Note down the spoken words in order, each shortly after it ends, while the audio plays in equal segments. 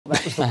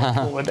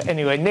forward.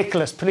 Anyway,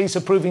 Nicholas, police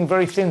are proving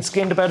very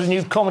thin-skinned about a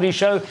new comedy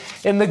show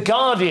in The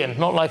Guardian,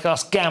 not like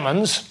us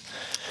gammons.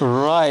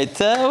 Right.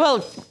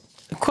 Well,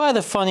 quite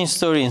a funny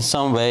story in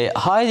some way.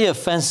 Highly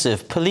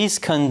offensive. Police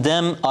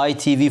condemn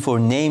ITV for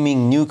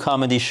naming new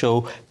comedy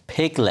show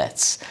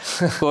Piglets.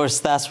 Of course,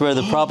 that's where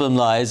the problem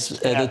lies.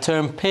 The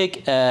term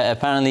pig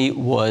apparently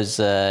was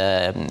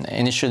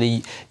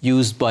initially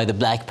used by the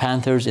Black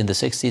Panthers in the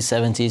 60s,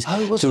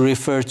 70s to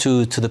refer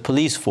to the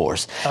police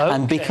force.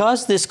 And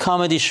because this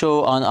comedy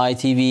show on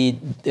ITV,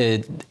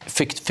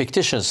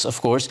 fictitious,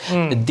 of course,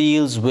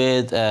 deals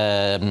with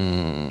a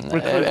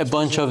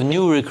bunch of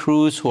new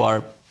recruits who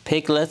are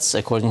piglets,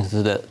 according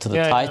to the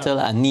title,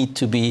 and need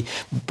to be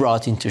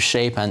brought into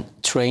shape and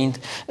trained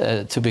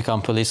to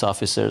become police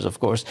officers, of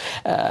course.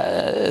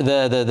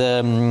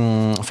 The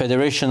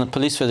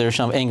Police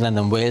Federation of England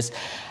and Wales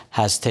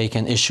has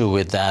taken issue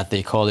with that.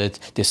 They call it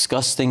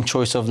disgusting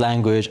choice of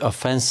language,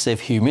 offensive,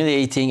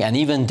 humiliating, and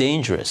even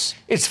dangerous.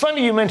 It's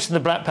funny you mentioned the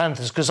Black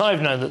Panthers, because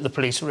I've known that the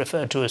police are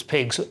referred to as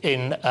pigs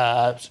in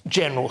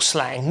general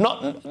slang.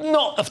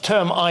 Not a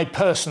term I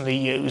personally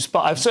use,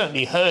 but I've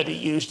certainly heard it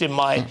used in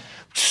my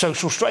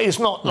social strata. It's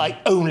not like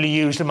only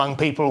used among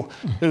people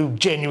who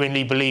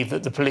genuinely believe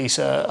that the police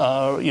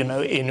are you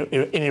know,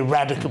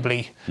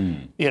 ineradicably,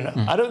 you know.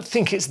 I don't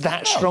think it's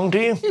that strong, do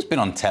you? It's been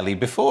on telly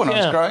before when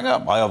I was growing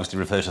up. I obviously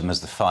refer to them as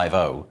the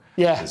 5-0.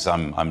 Yeah. Because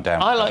I'm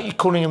down. I like you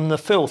calling them the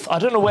filth. I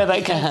don't know where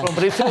that came from,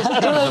 but it feels, I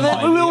don't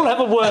know, we all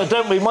have a word,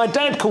 don't we? My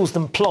dad calls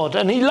them plod,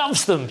 and he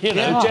loves them, you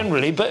know,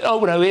 generally. But,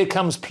 oh, no, here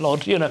comes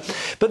plod, you know.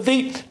 But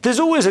there's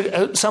always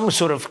some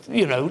sort of,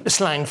 you know,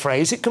 slang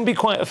phrase. It can be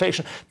quite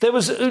affectionate. There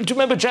was, do you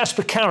remember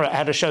Jasper Carrott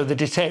had a show, The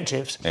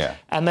Detectives? Yeah.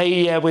 And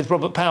they, with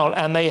Robert Powell,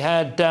 and they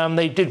had,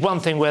 they did one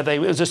thing where it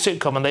was a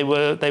sitcom, and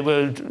they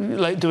were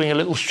like doing a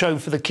little show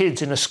for the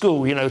kids in a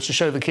school, you know, to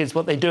show the kids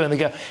what they do. And they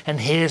go, and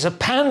here's a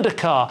panda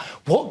car.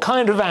 What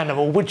kind of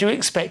animal would you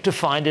expect to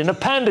find in a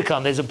panda car?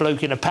 And there's a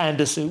bloke in a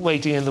panda suit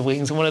waiting in the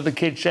wings, and one of the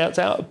kids shouts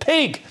out, a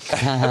pig.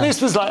 And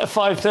this was like a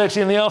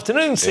 5:30 in the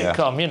afternoon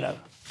sitcom, you know.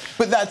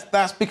 But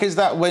that's because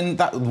that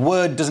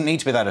word doesn't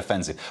need to be that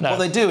offensive. No. What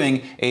they're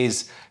doing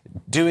is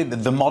doing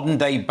the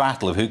modern-day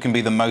battle of who can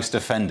be the most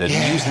offended,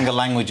 using the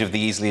language of the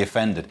easily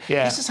offended.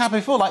 This has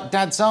happened before, like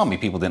Dad's Army.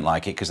 People didn't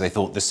like it because they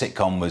thought the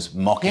sitcom was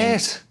mocking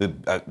the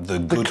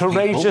good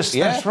courageous,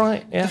 people. That's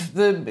right,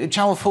 The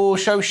Channel 4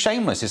 show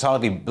Shameless is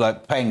hardly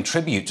like paying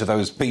tribute to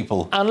those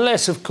people.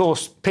 Unless, of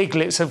course,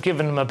 Piglets have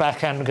given them a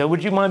backhand and go,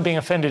 would you mind being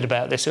offended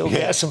about this? It'll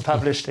get us some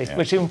publicity,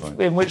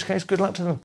 in which case, good luck to them.